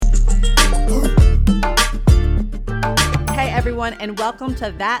everyone, and welcome to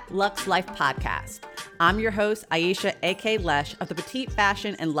That Luxe Life podcast. I'm your host, Aisha A.K. Lesh of the petite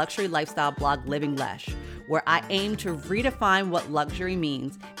fashion and luxury lifestyle blog Living Lesh, where I aim to redefine what luxury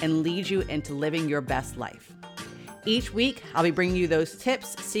means and lead you into living your best life. Each week, I'll be bringing you those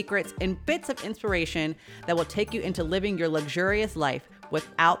tips, secrets, and bits of inspiration that will take you into living your luxurious life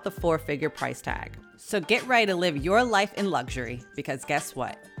without the four-figure price tag. So get ready to live your life in luxury, because guess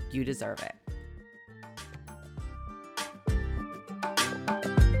what? You deserve it.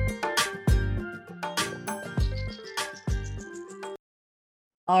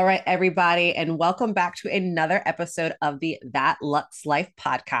 All right, everybody, and welcome back to another episode of the That Luxe Life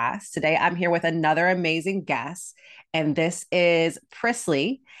podcast. Today, I'm here with another amazing guest, and this is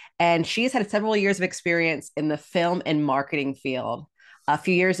Prisley, and she's had several years of experience in the film and marketing field. A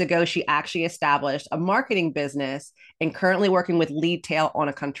few years ago, she actually established a marketing business and currently working with Leadtail on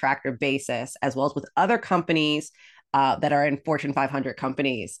a contractor basis, as well as with other companies that are in Fortune 500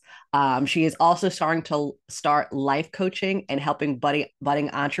 companies. She is also starting to start life coaching and helping budding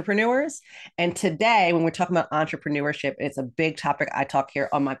entrepreneurs. And today, when we're talking about entrepreneurship, it's a big topic I talk here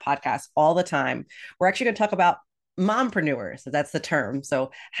on my podcast all the time. We're actually going to talk about mompreneurs. So that's the term.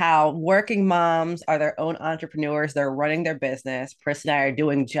 So how working moms are their own entrepreneurs. They're running their business. Chris and I are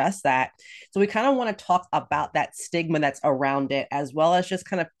doing just that. So we kind of want to talk about that stigma that's around it, as well as just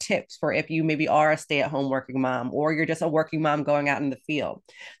kind of tips for if you maybe are a stay-at-home working mom or you're just a working mom going out in the field.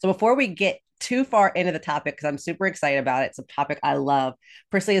 So before we get too far into the topic, because I'm super excited about it, it's a topic I love.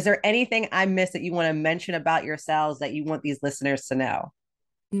 Prisley, is there anything I missed that you want to mention about yourselves that you want these listeners to know?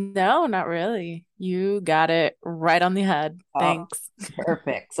 No, not really. You got it right on the head. Oh, Thanks.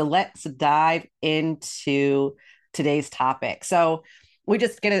 perfect. So let's dive into today's topic. So we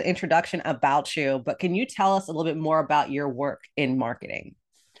just get an introduction about you, but can you tell us a little bit more about your work in marketing?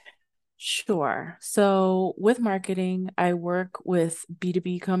 Sure. So with marketing, I work with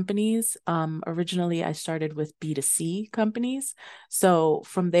B2B companies. Originally, I started with B2C companies. So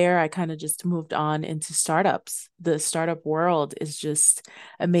from there, I kind of just moved on into startups. The startup world is just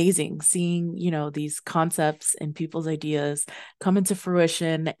amazing, seeing, these concepts and people's ideas come into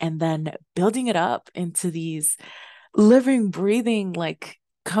fruition and then building it up into these living, breathing, like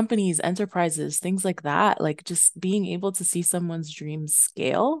companies, enterprises, things like that. Like just being able to see someone's dreams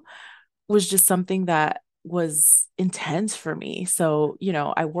scale was just something that was intense for me. So,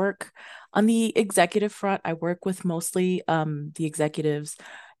 I work on the executive front. I work with mostly the executives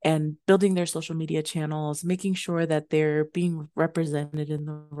and building their social media channels, making sure that they're being represented in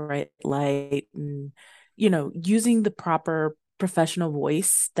the right light and, using the proper professional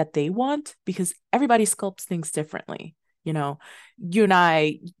voice that they want, because everybody sculpts things differently. You and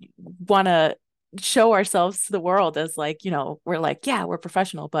I want to show ourselves to the world as like, we're like, yeah, we're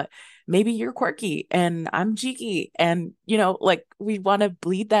professional, but maybe you're quirky and I'm cheeky. And, like we want to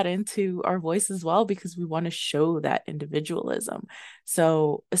bleed that into our voice as well, because we want to show that individualism.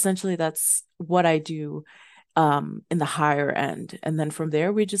 So essentially that's what I do in the higher end. And then from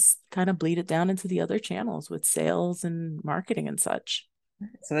there, we just kind of bleed it down into the other channels with sales and marketing and such.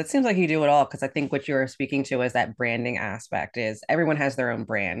 So that seems like you do it all, because I think what you're speaking to is that branding aspect is everyone has their own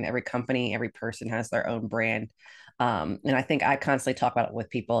brand. Every company, every person has their own brand. And I think I constantly talk about it with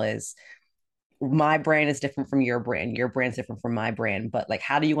people is my brand is different from your brand's different from my brand, but like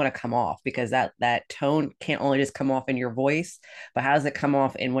how do you want to come off, because that tone can't only just come off in your voice, but how does it come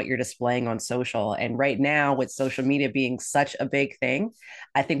off in what you're displaying on social? And right now, with social media being such a big thing,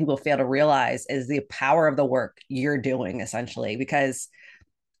 I think people fail to realize is the power of the work you're doing, essentially, because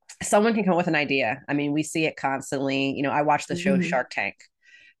someone can come up with an idea. I mean, we see it constantly. I watch the show Mhm. Shark Tank.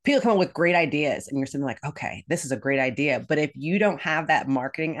 People come up with great ideas and you're sitting like, okay, this is a great idea. But if you don't have that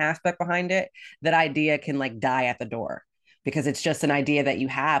marketing aspect behind it, that idea can like die at the door, because it's just an idea that you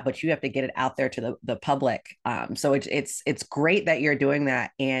have, but you have to get it out there to the public. So it's great that you're doing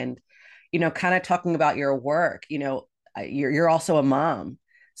that. And, kind of talking about your work, you're also a mom.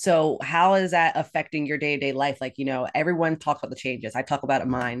 So how is that affecting your day-to-day life? Like, everyone talks about the changes. I talk about it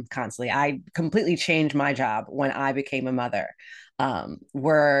mine constantly. I completely changed my job when I became a mother.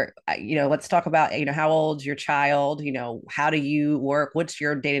 Where, let's talk about, how old's your child? How do you work? What's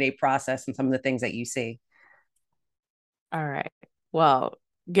your day-to-day process and some of the things that you see? All right. Well,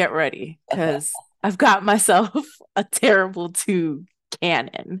 get ready because I've got myself a terrible two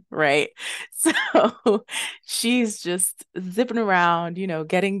cannon, right? So she's just zipping around,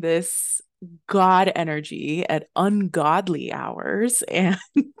 getting this God energy at ungodly hours. And,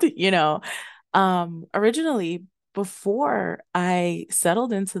 originally, before I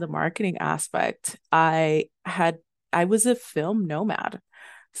settled into the marketing aspect, I was a film nomad.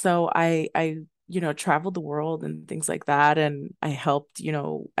 So I traveled the world and things like that. And I helped,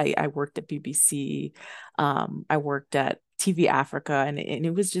 I worked at BBC, I worked at TV Africa, and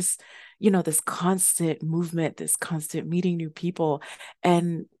it was just, this constant movement, this constant meeting new people.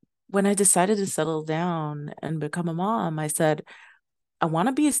 And when I decided to settle down and become a mom, I said, I want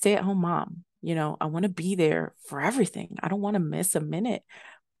to be a stay-at-home mom. I want to be there for everything. I don't want to miss a minute.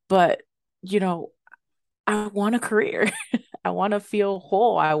 But, you know, I want a career. I want to feel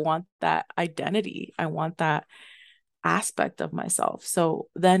whole. I want that identity. I want that aspect of myself. So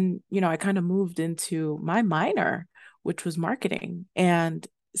then, I kind of moved into my minor, which was marketing, and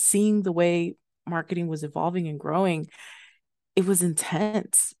seeing the way marketing was evolving and growing, it was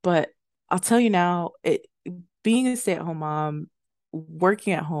intense. But I'll tell you now, being a stay-at-home mom,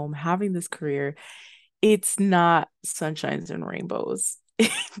 working at home, having this career, it's not sunshines and rainbows.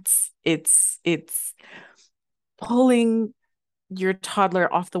 It's pulling your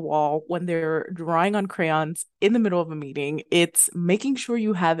toddler off the wall when they're drawing on crayons in the middle of a meeting. It's making sure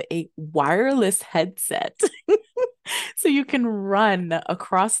you have a wireless headset so you can run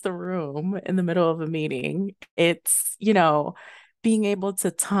across the room in the middle of a meeting. It's, being able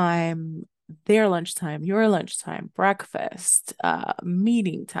to time their lunchtime, your lunchtime, breakfast,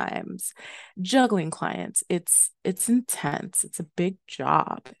 meeting times, juggling clients. It's intense. It's a big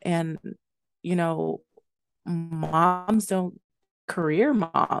job. And, you know, moms don't career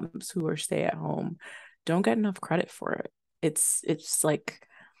moms who are stay at home don't get enough credit for it. It's like,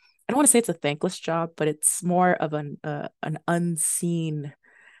 I don't want to say it's a thankless job, but it's more of an unseen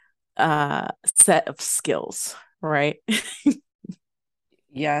set of skills, right?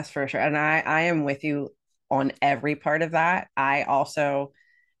 Yes, for sure. And I am with you on every part of that. I also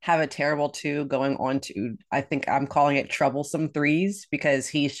have a terrible two going on to, I think I'm calling it troublesome threes, because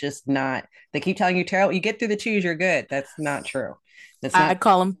he's just not, they keep telling you terrible, you get through the twos, you're good. That's not true. That's I not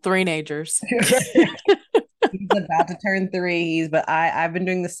call them three-nagers. he's about to turn three. But I've been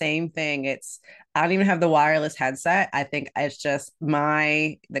doing the same thing. I don't even have the wireless headset. I think it's just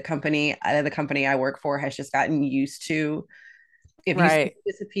the company I work for has just gotten used to, if you Right.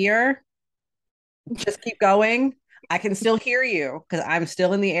 disappear, just keep going. I can still hear you because I'm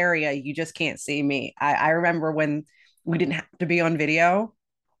still in the area. You just can't see me. I remember when we didn't have to be on video,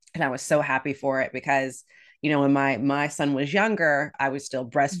 and I was so happy for it because, when my son was younger, I was still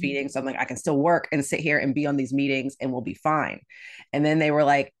Mhm. breastfeeding. So I'm like, I can still work and sit here and be on these meetings and we'll be fine. And then they were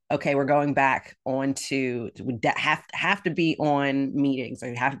like, okay, we're going back on to we have to be on meetings, or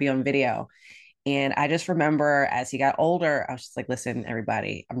you have to be on video. And I just remember as he got older, I was just like, listen,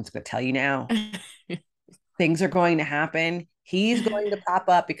 everybody, I'm just going to tell you now, things are going to happen. He's going to pop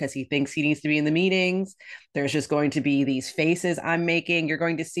up because he thinks he needs to be in the meetings. There's just going to be these faces I'm making. You're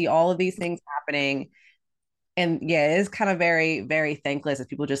going to see all of these things happening. And yeah, it is kind of very, very thankless as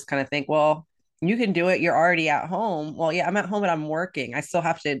people just kind of think, well, you can do it. You're already at home. Well, yeah, I'm at home and I'm working. I still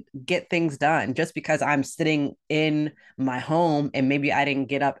have to get things done. Just because I'm sitting in my home and maybe I didn't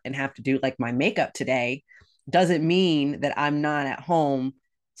get up and have to do like my makeup today doesn't mean that I'm not at home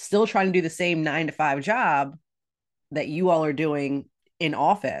still trying to do the same 9 to 5 job that you all are doing in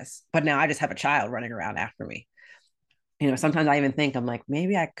office. But now I just have a child running around after me. Sometimes I even think I'm like,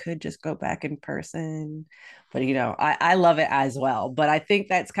 maybe I could just go back in person. But I love it as well. But I think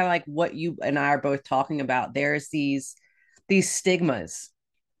that's kind of like what you and I are both talking about. There's these stigmas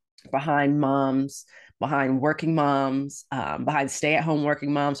behind moms, behind working moms, behind stay-at-home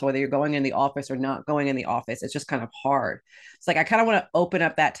working moms. So whether you're going in the office or not going in the office, it's just kind of hard. It's like I kind of want to open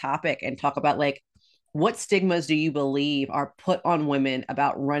up that topic and talk about, like, what stigmas do you believe are put on women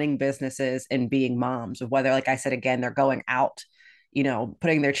about running businesses and being moms? Whether, like I said, again, they're going out,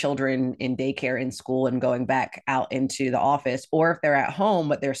 putting their children in daycare, in school, and going back out into the office, or if they're at home,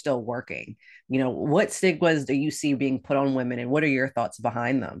 but they're still working. What stigmas do you see being put on women, and what are your thoughts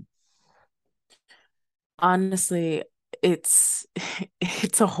behind them? Honestly, it's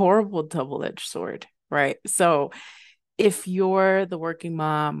it's a horrible double-edged sword, right? So if you're the working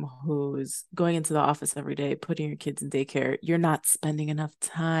mom who's going into the office every day, putting your kids in daycare, you're not spending enough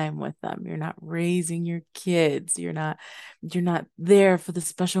time with them. You're not raising your kids. You're not there for the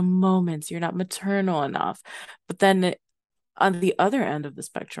special moments. You're not maternal enough. But then on the other end of the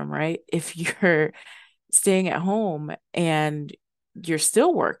spectrum, right? If you're staying at home and you're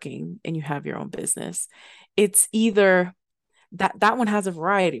still working and you have your own business, it's either that one has a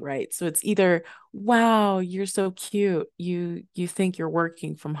variety, right? So it's either, wow, you're so cute, you think you're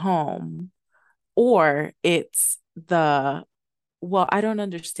working from home, or it's the, well, I don't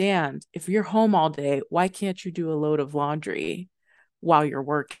understand. If you're home all day, why can't you do a load of laundry while you're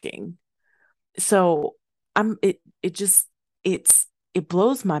working? So it just, it's it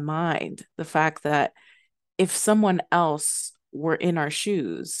blows my mind, the fact that if someone else were in our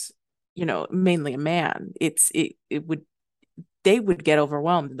shoes, mainly a man, it would they would get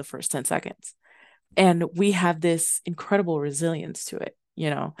overwhelmed in the first 10 seconds. And we have this incredible resilience to it.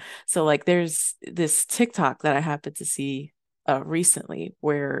 So like there's this TikTok that I happened to see recently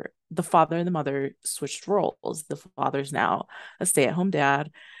where the father and the mother switched roles. The father's now a stay-at-home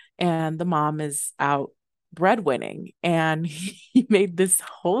dad, and the mom is out breadwinning. And he made this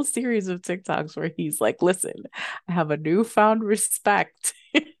whole series of TikToks where he's like, listen, I have a newfound respect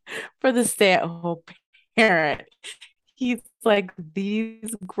for the stay-at-home parent. He's like,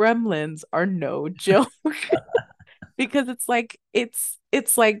 these gremlins are no joke. Because it's like,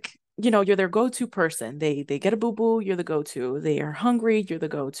 you're their go-to person. They get a boo-boo, you're the go-to. They are hungry, you're the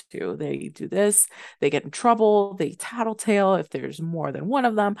go-to. They do this, they get in trouble, they tattletale if there's more than one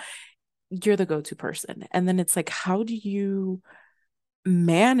of them, you're the go-to person. And then it's like, how do you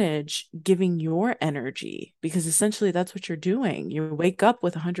manage giving your energy? Because essentially that's what you're doing. You wake up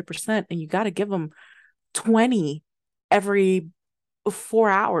with 100% and you got to give them 20 every 4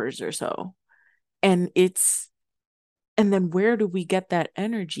 hours or so. And then where do we get that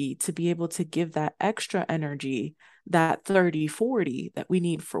energy to be able to give that extra energy, that 30, 40 that we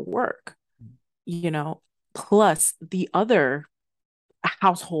need for work, plus the other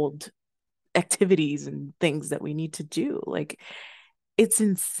household activities and things that we need to do? Like, it's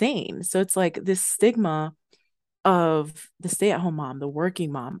insane. So it's like this stigma of the stay-at-home mom, the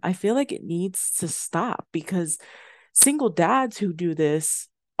working mom. I feel like it needs to stop, because single dads who do this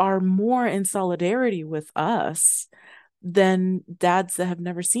are more in solidarity with us than dads that have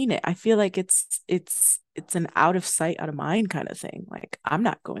never seen it. I feel like it's an out of sight, out of mind kind of thing. Like, I'm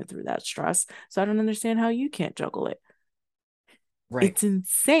not going through that stress, so I don't understand how you can't juggle it. Right. It's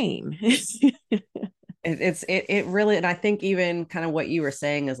insane. It really, and I think even kind of what you were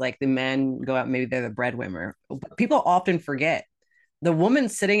saying is like the men go out, maybe they're the breadwinner. But people often forget the woman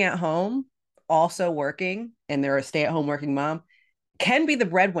sitting at home also working, and they're a stay-at-home working mom, can be the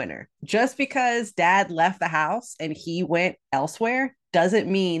breadwinner. Just because dad left the house and he went elsewhere doesn't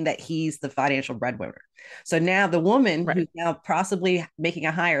mean that he's the financial breadwinner. So now the woman Right. who's now possibly making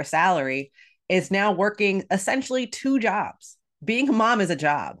a higher salary is now working essentially two jobs. Being a mom is a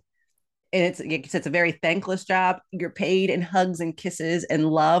job, and it's a very thankless job. You're paid in hugs and kisses and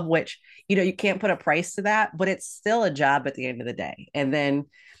love, which you can't put a price to that, but it's still a job at the end of the day. And then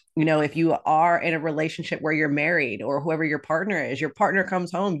if you are in a relationship where you're married, or whoever your partner is, your partner comes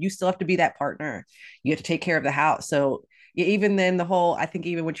home, you still have to be that partner. You have to take care of the house. So even then, the whole, I think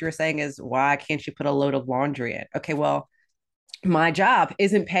even what you were saying is, why can't you put a load of laundry in? Okay, well, my job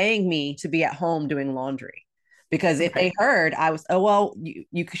isn't paying me to be at home doing laundry. Because if they Right. heard I was, oh, well,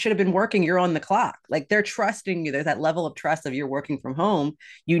 you should have been working, you're on the clock. Like, they're trusting you. There's that level of trust of you're working from home.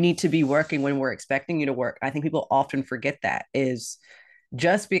 You need to be working when we're expecting you to work. I think people often forget that is,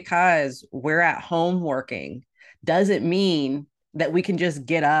 just because we're at home working doesn't mean that we can just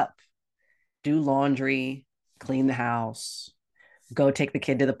get up, do laundry, clean the house, go take the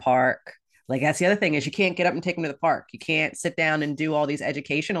kid to the park. Like, that's the other thing, is you can't get up and take them to the park. You can't sit down and do all these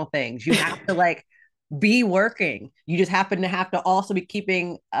educational things. You have to like be working. You just happen to have to also be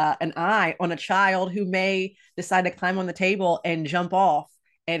keeping an eye on a child who may decide to climb on the table and jump off,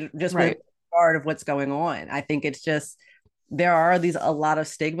 and just with Right. part of what's going on. I think it's just, there are these a lot of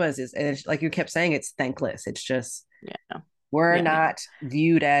stigmas, and it's, like you kept saying, it's thankless. It's just, Yeah. we're Yeah. not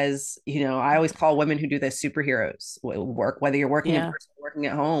viewed as, I always call women who do this superheroes. Work, whether you're working in Yeah. person or working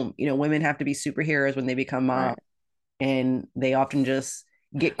at home, women have to be superheroes when they become mom, Right. and they often just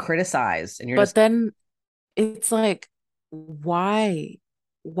get criticized, and you're But just, then it's like, why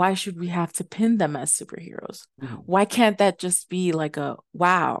why should we have to pin them as superheroes? mhm. Why can't that just be like a,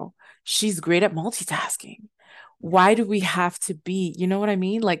 wow, she's great at multitasking? Why do we have to be, you know what I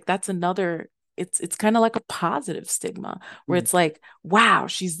mean? Like, that's another, it's kind of like a positive stigma where Mhm. it's like, wow,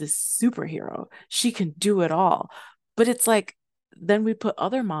 she's this superhero. She can do it all. But it's like, then we put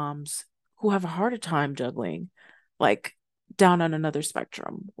other moms who have a harder time juggling, like, down on another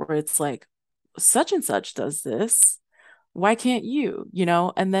spectrum where it's like, such and such does this, why can't you?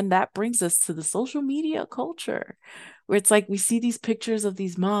 And then that brings us to the social media culture where it's like we see these pictures of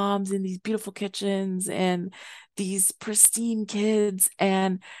these moms in these beautiful kitchens and these pristine kids,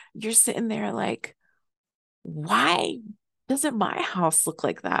 and you're sitting there like, why doesn't my house look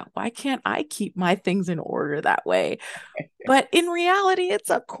like that? Why can't I keep my things in order that way? But in reality, it's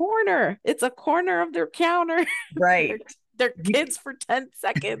a corner of their counter for Right. their kids for 10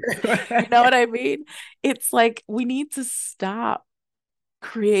 seconds. You know what I mean? It's like we need to stop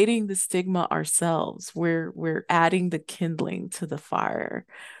creating the stigma ourselves. We're adding the kindling to the fire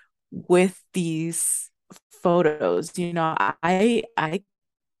with these photos. I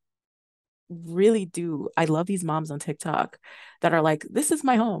really do. I love these moms on TikTok that are like, this is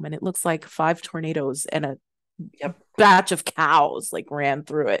my home, and it looks like five tornadoes and a Yep. batch of cows like ran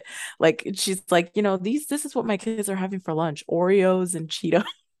through it. Like she's like, this is what my kids are having for lunch, Oreos and Cheetos.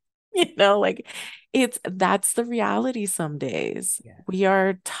 Like that's the reality some days. Yeah. We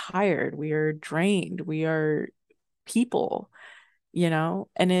are tired, we are drained, we are people,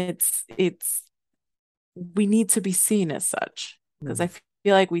 and it's we need to be seen as such because I Mhm.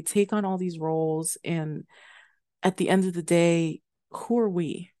 feel like we take on all these roles, and at the end of the day, who are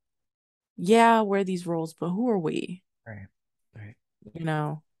we? Yeah, we're these roles, but who are we? Right. Right.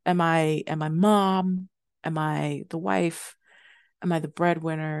 Am I mom? Am I the wife? Am I the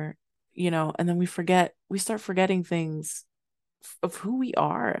breadwinner? And then we start forgetting things of who we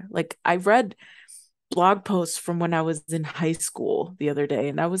are. Like I read blog posts from when I was in high school the other day,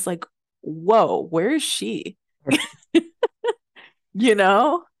 and I was like, whoa, where is she? you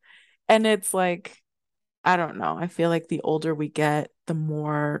know? And it's like, I don't know. I feel like the older we get, the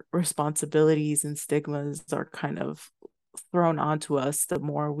more responsibilities and stigmas are kind of thrown onto us, the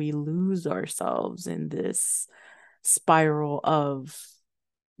more we lose ourselves in this spiral of,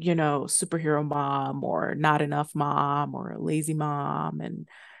 superhero mom or not enough mom or a lazy mom.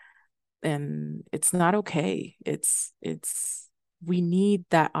 And it's not okay. It's we need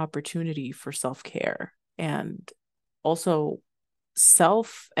that opportunity for self-care and also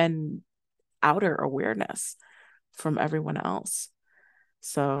self and outer awareness from everyone else.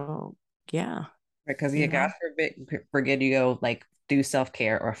 So, yeah, Because you you God know. forbid you go like do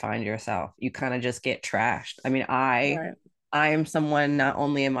self-care or find yourself. You kind of just get trashed. I mean, Right. I am someone, not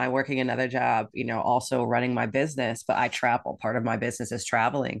only am I working another job, also running my business, but I travel. Part of my business is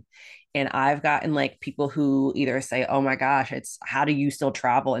traveling. And I've gotten like people who either say, "Oh my gosh, it's how do you still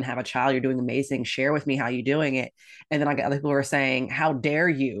travel and have a child? You're doing amazing. Share with me how you're doing it." And then I get other people who are saying, "How dare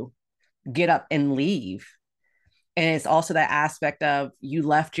you get up and leave?" And it's also that aspect of you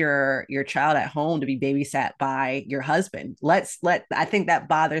left your child at home to be babysat by your husband. I think that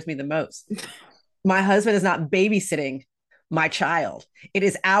bothers me the most. My husband is not babysitting my child. It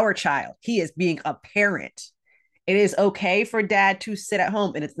is our child. He is being a parent. It is okay for dad to sit at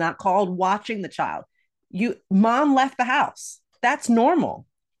home, and it's not called watching the child. Mom left the house. That's normal.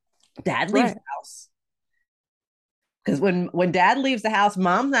 Dad leaves Right. the house. Because when dad leaves the house,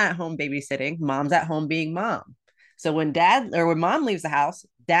 mom's not at home babysitting. Mom's at home being mom. So when mom leaves the house,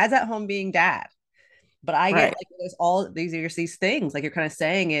 dad's at home being dad. But I get Right. like there's all these things like you're kind of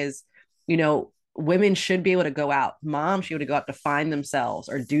saying is, women should be able to go out. Moms should be able to go out to find themselves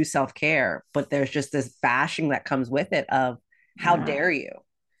or do self-care. But there's just this bashing that comes with it of how Yeah. dare you?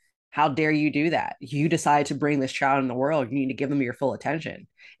 How dare you do that? You decide to bring this child in the world. You need to give them your full attention.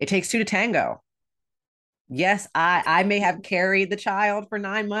 It takes two to tango. Yes, I may have carried the child for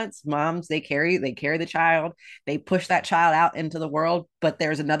 9 months. Moms, they carry the child, they push that child out into the world, but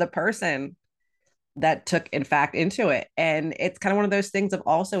there's another person that took in fact into it. And it's kind of one of those things of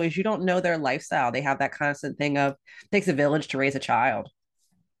also is you don't know their lifestyle. They have that constant thing of it takes a village to raise a child.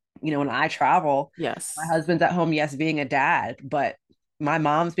 When I travel, my Yes. husband's at home, yes, being a dad, but my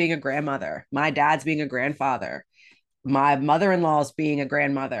mom's being a grandmother, my dad's being a grandfather, my mother-in-law's being a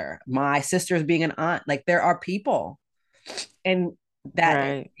grandmother, my sister's being an aunt. Like there are people, and that it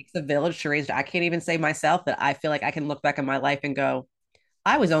Right. takes a village to raise. I can't even say myself that I feel like I can look back in my life and go,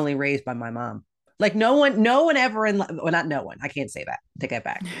 I was only raised by my mom. Like no one ever well, not no one. I can't say that. Take that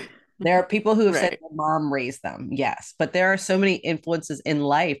back. There are people who have said Right. their mom raised them, yes, but there are so many influences in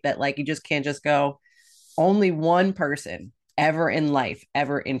life that like you just can't just go, only one person ever in life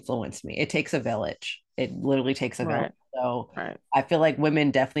ever influenced me. It takes a village. It literally takes a village. Right. So Right. I feel like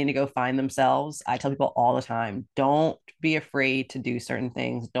women definitely need to go find themselves. I tell people all the time, don't be afraid to do certain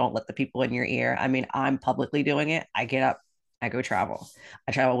things. Don't let the people in your ear. I mean, I'm publicly doing it. I get up, I go travel.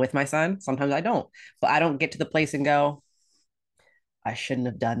 I travel with my son. Sometimes I don't, but I don't get to the place and go, I shouldn't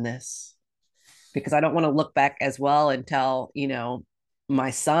have done this because I don't want to look back as well and tell,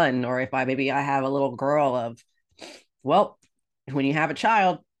 my son, or if I have a little girl of, well, when you have a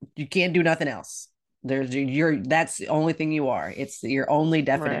child, you can't do nothing else. That's the only thing you are. It's your only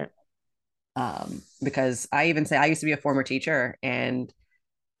definite. Right. Because I even say I used to be a former teacher and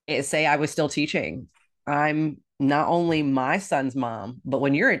say I was still teaching. I'm not only my son's mom, but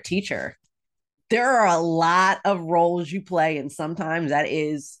when you're a teacher, there are a lot of roles you play, and sometimes that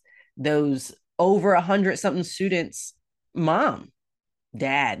is those over 100 something students, mom,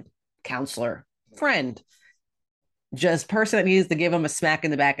 dad, counselor, friend. just person that needs to give them a smack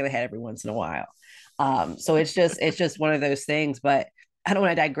in the back of the head every once in a while. So it's just one of those things. But I don't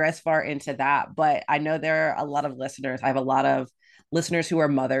want to digress far into that. But I know there are a lot of listeners. I have a lot of listeners who are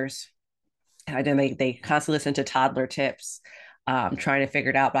mothers. And I know they constantly listen to toddler tips, trying to figure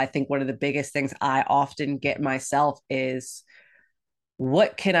it out. But I think one of the biggest things I often get myself is,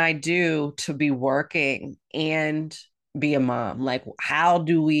 what can I do to be working and be a mom? Like, how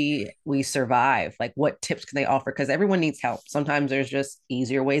do we survive? Like, what tips can they offer? Because everyone needs help. Sometimes there's just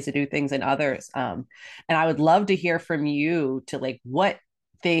easier ways to do things than others. And I would love to hear from you to, like, what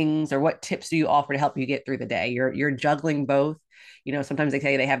things or what tips do you offer to help you get through the day? You're juggling both. Sometimes they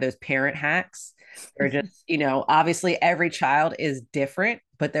tell you they have those parent hacks, or just, obviously every child is different,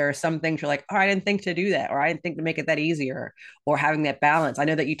 but there are some things you're like, oh, I didn't think to do that, or I didn't think to make it that easier, or having that balance. I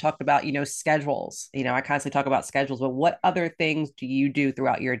know that you talked about, schedules. I constantly talk about schedules, but what other things do you do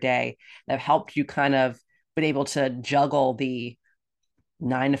throughout your day that have helped you kind of been able to juggle the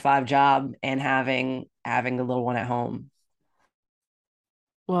 9 to 5 job and having the little one at home?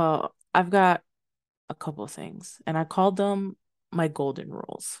 Well, I've got a couple of things, and I called them my golden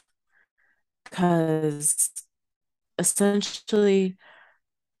rules because essentially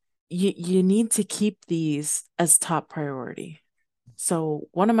you need to keep these as top priority. So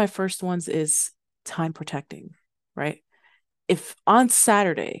one of my first ones is time protecting, right? If on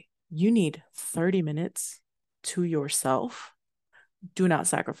Saturday you need 30 minutes to yourself, do not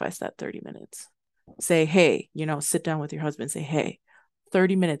sacrifice that 30 minutes. Say, hey, sit down with your husband, say, hey,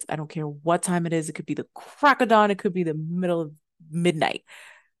 30 minutes. I don't care what time it is. It could be the crack of dawn, it could be the middle of midnight.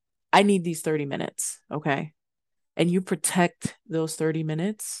 I need these 30 minutes. Okay. And you protect those 30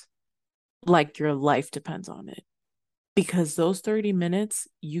 minutes like your life depends on it. Because those 30 minutes,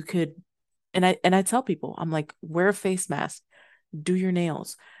 you could, and I tell people, I'm like, wear a face mask, do your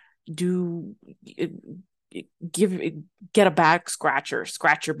nails, do give get a back scratcher,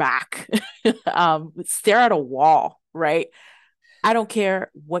 scratch your back, stare at a wall, right? I don't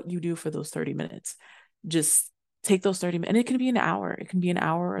care what you do for those 30 minutes. Just take those 30 minutes, and it can be an hour. It can be an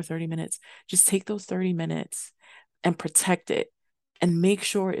hour or 30 minutes. Just take those 30 minutes and protect it and make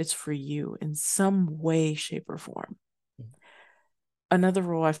sure it's for you in some way, shape, or form. Another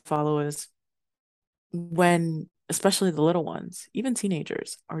rule I follow is when, especially the little ones, even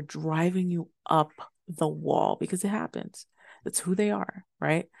teenagers, are driving you up the wall, because it happens. That's who they are,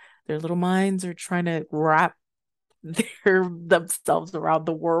 right? Their little minds are trying to wrap themselves around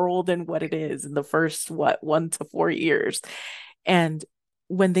the world and what it is in the first, 1 to 4 years. And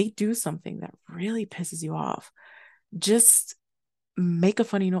when they do something that really pisses you off, just make a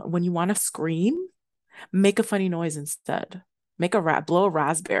funny noise. When you want to scream, make a funny noise instead. Blow a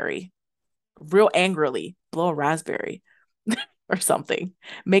raspberry real angrily, blow a raspberry or something,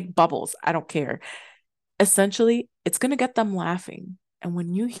 make bubbles. I don't care. Essentially, it's going to get them laughing. And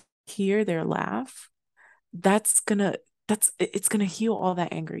when you hear their laugh, that's going to, it's going to heal all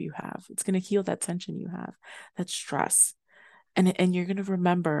that anger you have. It's going to heal that tension you have, that stress. And you're going to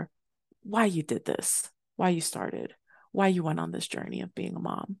remember why you did this, why you started, why you went on this journey of being a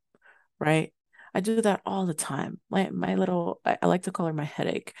mom, right? I do that all the time. My little, I like to call her my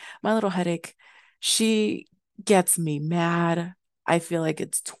headache. My little headache, she gets me mad. I feel like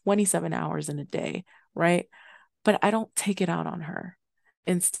it's 27 hours in a day, right? But I don't take it out on her.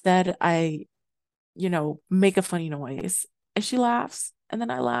 Instead, I, make a funny noise and she laughs, and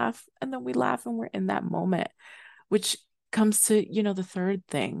then I laugh, and then we laugh, and we're in that moment, which comes to, the third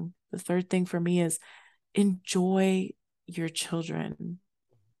thing. The third thing for me is enjoy your children,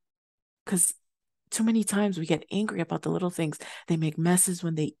 because too many times we get angry about the little things. They make messes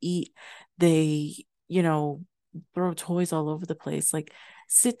when they eat. They, throw toys all over the place. Like,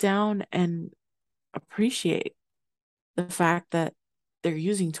 sit down and appreciate the fact that they're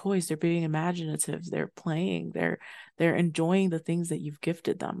using toys, they're being imaginative, they're playing, they're enjoying the things that you've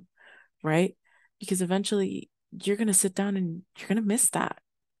gifted them, right? Because eventually you're going to sit down and you're going to miss that.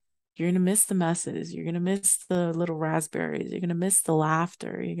 You're going to miss the messes. You're going to miss the little raspberries. You're going to miss the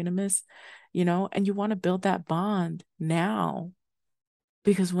laughter. You're going to miss, and you want to build that bond now,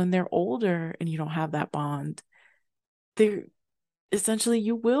 because when they're older and you don't have that bond, they're essentially,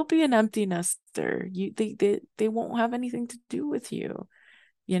 you will be an empty nester. They won't have anything to do with you.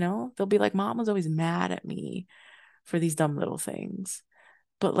 They'll be like, mom was always mad at me for these dumb little things.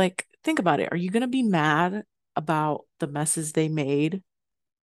 But like, think about it. Are you going to be mad about the messes they made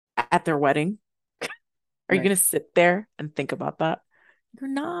at their wedding? Are you Right. going to sit there and think about that? You're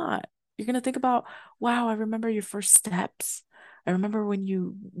not. You're going to think about, wow, I remember your first steps. I remember when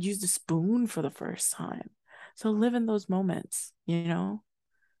you used a spoon for the first time. So live in those moments. And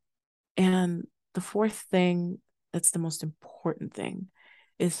the fourth thing that's the most important thing,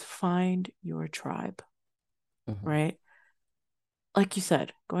 is find your tribe, Mhm. right? Like you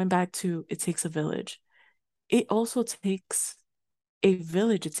said, going back to it takes a village. It also takes a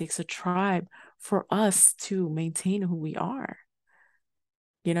village, it takes a tribe for us to maintain who we are.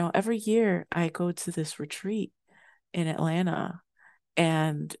 You know, every year I go to this retreat in Atlanta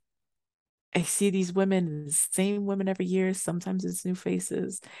and I see these women, the same women every year. Sometimes it's new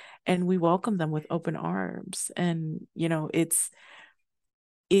faces, and we welcome them with open arms. And you know, it's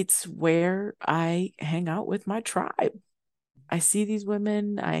where I hang out with my tribe. I see these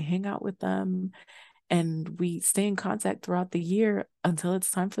women, I hang out with them, and we stay in contact throughout the year until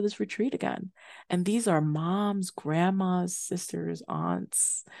it's time for this retreat again. And these are moms, grandmas, sisters,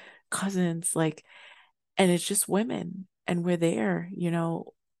 aunts, cousins, like, and it's just women. And we're there, you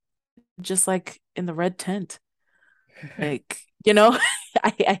know, just like in the red tent. Like, you know,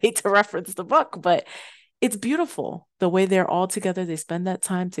 I hate to reference the book, but it's beautiful the way they're all together. They spend that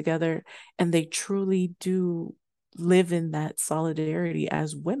time together and they truly do live in that solidarity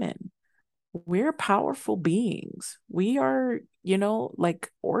as women. We're powerful beings. We are, you know, like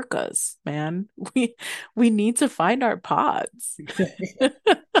orcas, man. We need to find our pods.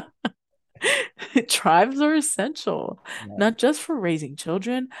 Tribes are essential, Yeah. not just for raising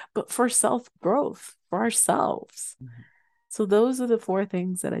children, but for self growth, for ourselves. Mhm. So, those are the four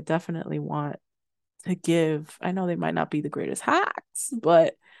things that I definitely want to give. I know they might not be the greatest hacks,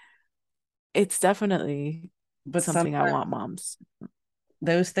 but it's definitely But something I sometimes want moms.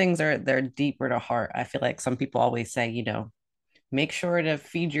 those things they're deeper to heart. I feel like some people always say, make sure to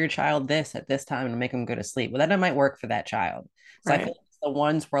feed your child this at this time and make them go to sleep. Well, that might work for that child. So I feel Right. like it's the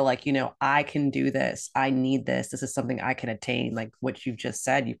ones where like, I can do this. I need this. This is something I can attain. Like what you've just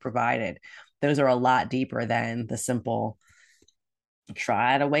said, you provided. Those are a lot deeper than the simple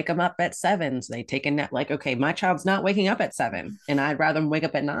try to wake them up at 7. So they take a nap. Like, okay, my child's not waking up at 7 and I'd rather them wake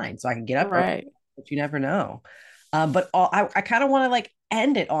up at 9 so I can get up early, Right. but you never know. I kind of want to like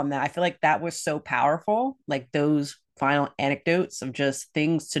end it on that. I feel like that was so powerful. Like those final anecdotes of just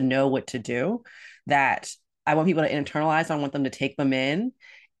things to know what to do that I want people to internalize. I want them to take them in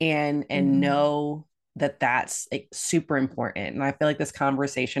and Mhm. know that that's like, super important. And I feel like this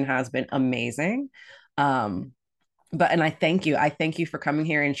conversation has been amazing. Um, and I thank you. I thank you for coming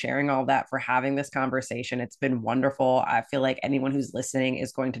here and sharing all that, for having this conversation. It's been wonderful. I feel like anyone who's listening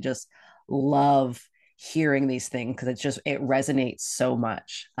is going to just love hearing these things because it resonates so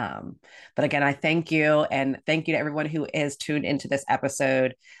much. But again, I thank you, and thank you to everyone who is tuned into this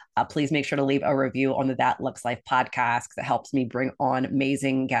episode. Please make sure to leave a review on the That Looks Life podcast because it helps me bring on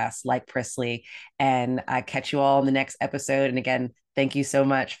amazing guests like Prisley. And I catch you all in the next episode. And again, thank you so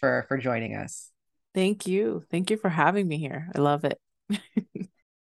much for joining us. Thank you. Thank you for having me here. I love it.